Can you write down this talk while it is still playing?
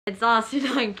It's awesome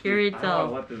on Kirito. I don't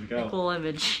know, let this go. Cool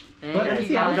image.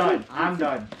 Okay, I'm done. I'm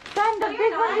done. Done, the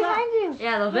big one behind you.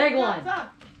 Yeah, the big one.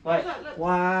 What?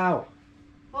 Wow.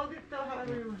 Hold it down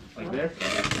however you want. Like this?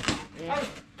 Yeah,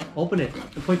 Open it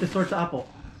and point the sword to Apple.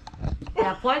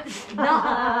 yeah point.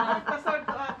 No.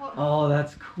 Oh,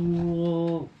 that's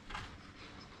cool.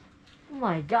 Oh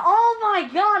my god. Oh my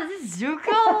god. Is this Zuko?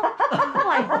 Oh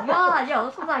my god. Yo,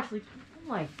 this one's actually. Oh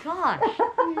my gosh.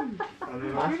 The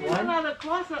You last need one? another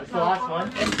closet. It's the last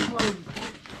one?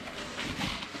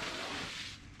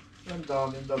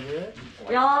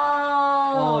 Yo.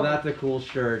 Oh, that's a cool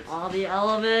shirt. All the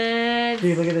elements.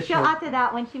 See, look at this Show shirt. out to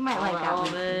that one. She might All like the that one.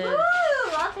 elements.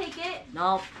 Woo! I'll take it.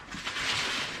 Nope.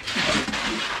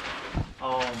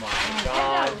 Oh my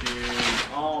god, dude.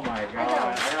 Oh my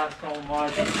god. I got so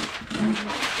much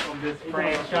from this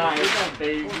franchise,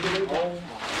 baby. Oh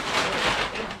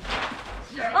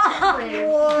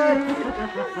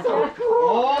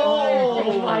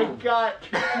Oh my god.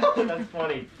 That's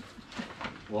funny.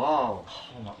 Wow.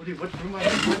 Oh my, dude, what room am I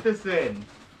gonna put this in?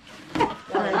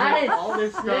 That is all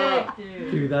this sick, stuff.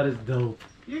 dude. Dude, that is dope.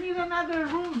 You need another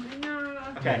room in your.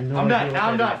 Okay, No I'm done. idea Now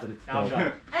I'm what that is, done. but Now I'm it's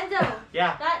done. Enzo,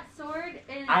 Yeah, that sword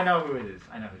is. I know who it is.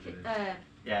 I know who it is. Yeah,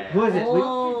 yeah. Who is it?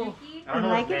 Oh, Suzuki. I don't know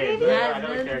Like his it, name, baby? but I know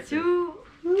his that's character. two.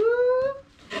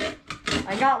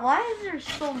 I got. Why is there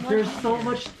so much? There's so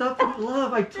much stuff to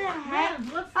love. What the heck? Man,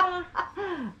 what's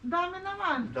dami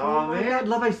naman. Oh my god,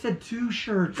 love, I said 2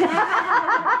 shirts. Oh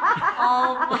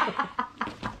my.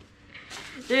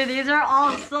 Dude, these are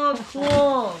all so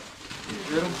cool.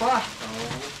 Little bus.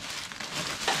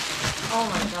 Oh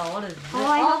my god, what is this? Oh,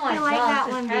 I hope my you like god, that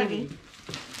this is one, heavy. baby.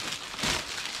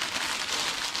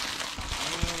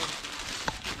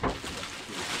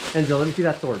 Enzo, let me see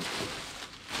that sword.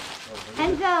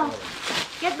 Enzo,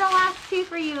 get the last 2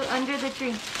 for you under the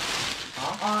tree.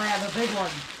 Oh yeah, the big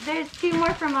one. There's 2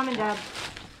 more for Mom and Dad.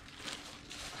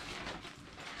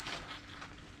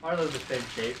 Are those the same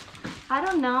shape? I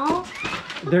don't know.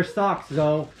 They're socks,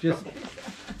 though. Just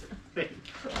I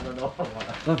don't know.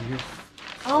 love you.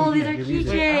 Oh, these are Your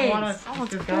music. keychains. Oh,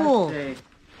 it's cool.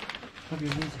 Love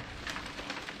your music.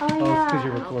 Oh, Oh, it's yeah. because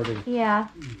you're recording. Yeah.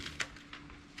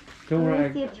 Don't Let worry.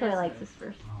 me see if Troy likes this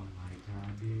first. Oh my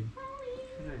god, dude.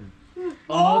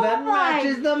 Oh, that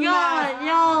matches the mask. God,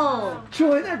 yo.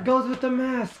 Troy, that goes with the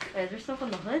mask. Is there stuff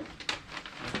on the hood?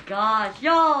 Gosh,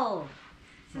 yo.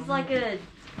 This is like a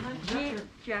jeep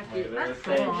jacket. They're the That's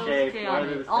same cool. shape. Okay, Why are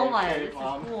they the oh same my, shape, this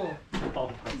Mom? is cool.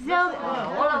 Zoe,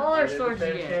 What other swords do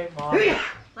you get? bless you.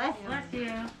 Bless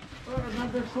you.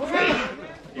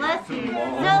 Bless you.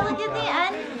 Zoe, look at the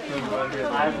end.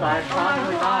 I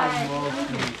probably got.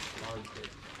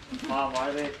 Mom, why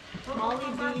are they? Let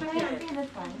me see this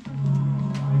one.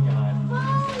 Oh my god.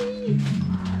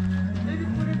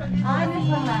 I this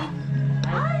one back.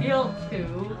 I feel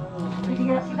too. Did you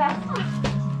get it back?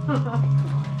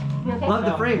 You okay? Love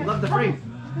the frame. Love the frame.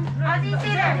 Ozzy, sit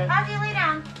there. Ozzy, lay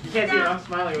down. You can't see it. I'm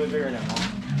smiling. It was bigger now.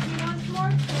 He wants more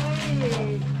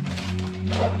cake.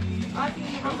 Ozzy,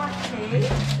 how much cake?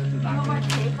 How much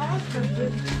cake?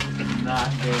 This is not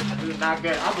good. This is not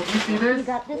good. Apple, you see You this?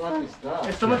 got this one?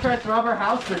 If someone tries to rob our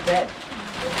house, they're dead.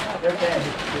 They're dead.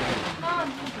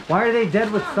 Why are they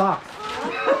dead with socks?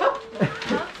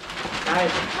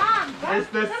 Guys, it's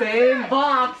the same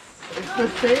box. It's the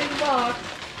same box.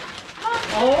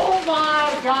 Oh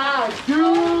my god,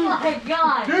 Oh my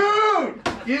god. dude!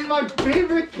 He's my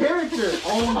favorite character.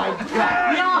 Oh my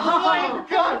god. Oh my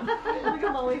god.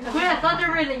 Quit,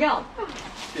 thunder breathing, go.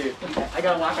 Dude, I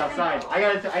gotta walk outside. I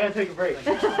gotta take a break. I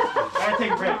gotta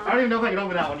take a break. I don't even know if I can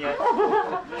open that one yet.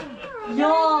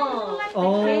 Yo. The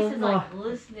Oh case is my. like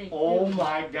glistening. Oh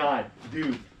my god,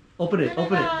 dude. Open it.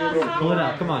 Open it. Pull it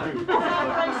out. Come on.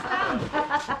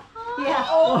 Yeah.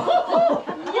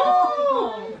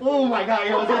 Yo. Oh my god,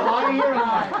 yo, is it hot in here?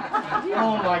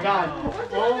 Oh my god.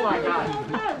 Oh my god.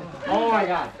 Oh my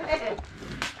god.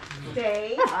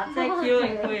 Stay. I'll take you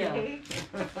and Quia.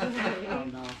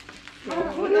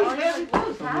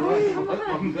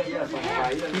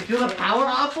 You feel the power,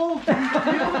 Apple? You feel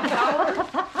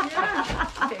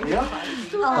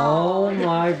the power? Oh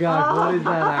my god. What is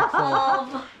that, Axel?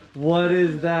 Oh, What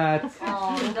is that?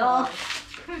 oh no.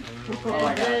 Oh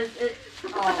my god.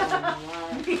 Oh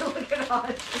my. Look at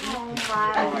us. Oh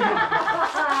my.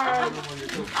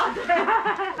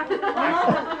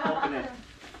 Open it.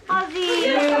 Ozzy.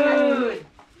 Dude.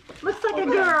 Looks like a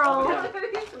girl.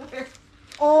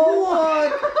 Oh, what?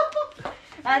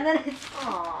 And then it's.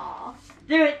 Aww.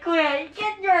 Dude, Quia,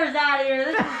 get yours out of here.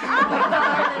 This is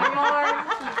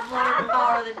more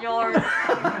power than yours.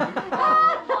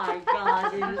 Oh my god,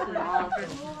 dude, this is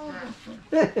awesome.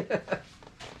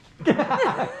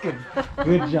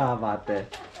 Good job out there.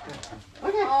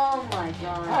 Oh my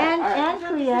god. And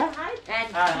Kuya.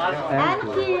 And And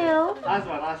you. Last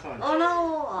one. oh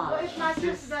no. Oh, it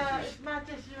matches your.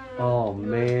 Oh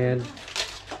man.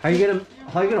 How you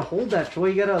gonna hold that, Troy?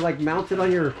 You gotta like mount it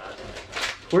on your.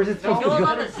 Where's it supposed It to goes go?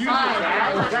 on the Use it, side.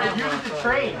 Dad. You gotta use it to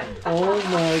train. Oh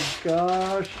my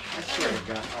gosh. I swear to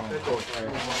God.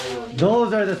 Oh.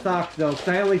 Those are the socks though, 'cause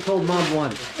I only told Mom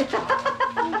one.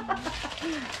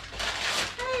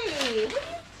 Hey,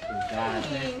 what Bad. are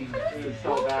you doing? This is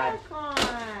so bad. Come This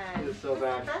on. is so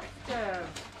bad. Faster.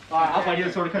 Alright, I'll find you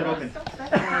the sword to cut it open.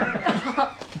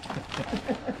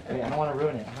 Wait, I don't want to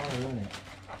ruin it.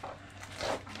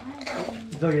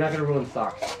 So you're not gonna ruin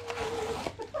socks.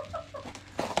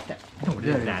 No, it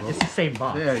is that. It's the same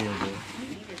box. There you go.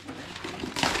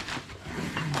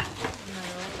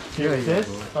 Here is this.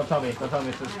 Don't tell me it's the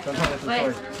Wait.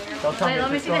 sword. Don't tell Wait, me let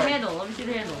me it's see the the sword. handle. Let me see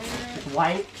the handle. It's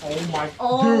white. Oh my.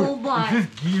 Oh Dude, my. Is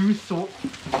this you sword?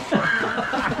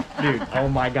 Dude, oh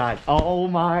my god. Oh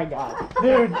my god.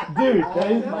 Dude,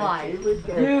 that is my favorite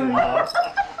character.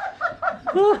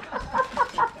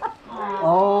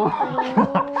 Oh.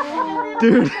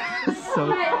 Dude, so.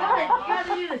 You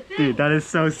gotta do the thing. Dude, that is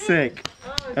so sick.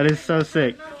 That is so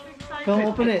sick. Go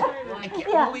open it.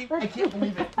 Yeah.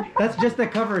 That's just the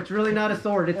cover. It's really not a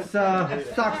sword. It's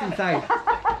socks inside.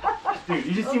 Dude,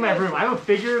 you just see my room. I have a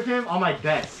figure of him on my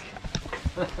desk.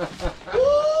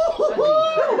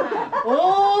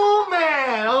 Oh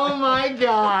man! Oh my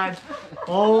god!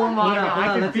 Oh my god! I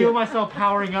can let's feel see it. myself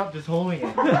powering up just holding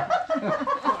it.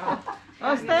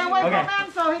 Oh, stay away Okay. from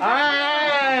him so he can.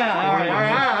 Alright,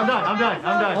 I'm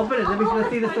done. Open it. Let's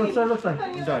see this what the sword looks like.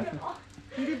 I'm done.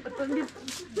 Can you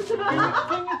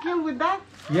kill with that?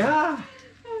 Yeah.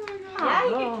 Yeah,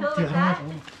 you can kill with that.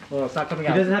 Well, it's not coming He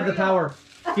out. doesn't have the power.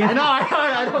 I know,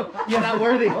 I know. You're not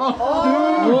worthy.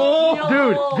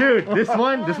 Dude, this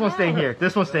one's staying here.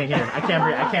 This one's staying here. I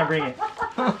can't bring it.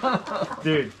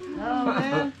 Dude. Oh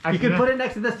man. You can put it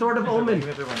next to the sword of omen.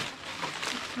 This is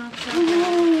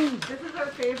our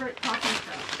favorite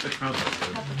coffee shop.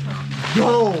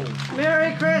 Yo!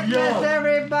 Merry Christmas,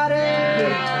 everybody!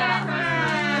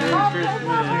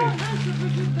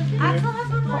 Axel has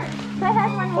one more. I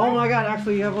had one more. Oh my god,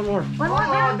 actually you have one more. One more.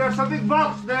 Oh, there's a big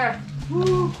box there.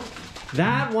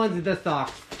 That one's the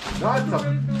socks. That's a.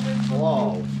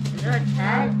 Whoa. Is there a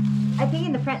tag? I think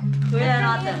in the front. Kuya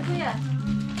and Ate.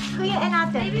 Kuya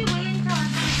and Ate. Maybe wait until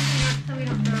after so we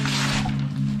don't throw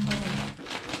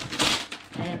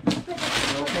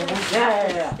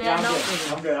Yeah. Stand up.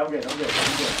 I'm good.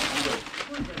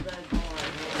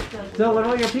 So what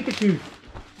about your Pikachu?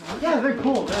 Yeah, they're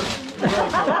cool. They're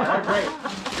great.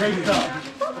 Great stuff.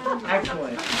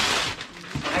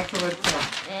 Excellent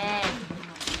stuff. And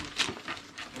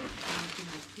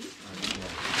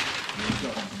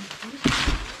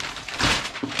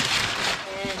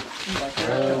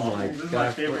Oh my This is my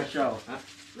gosh. favorite show.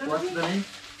 What's the name?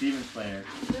 Demon Slayer.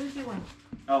 Let me see one.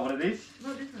 Oh, what are these?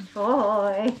 No, this one.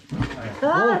 Troy.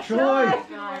 Oh, Troy! use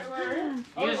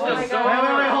Oh my the God.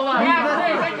 sword. Wait, hold on. Yeah,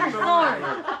 wait, make your sword.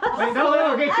 Wait,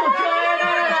 no, okay, not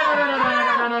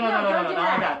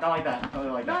like that. No,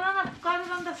 Like no, that. no. Got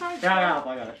it on the side. Yeah,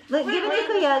 I got it. Look, give it to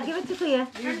Kuya. Give it to Kuya.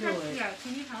 You do it. Yeah,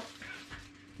 can you help?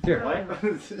 Here. What?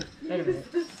 Wait a minute.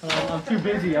 I'm too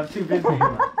busy. I'm so busy.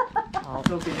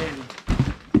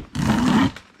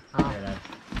 Yeah.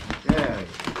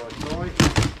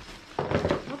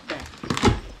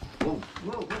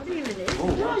 What even is?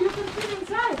 No, you can fit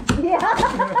inside.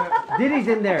 Yeah. Diddy's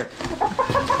in there.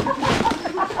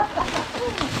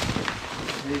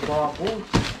 Big ball.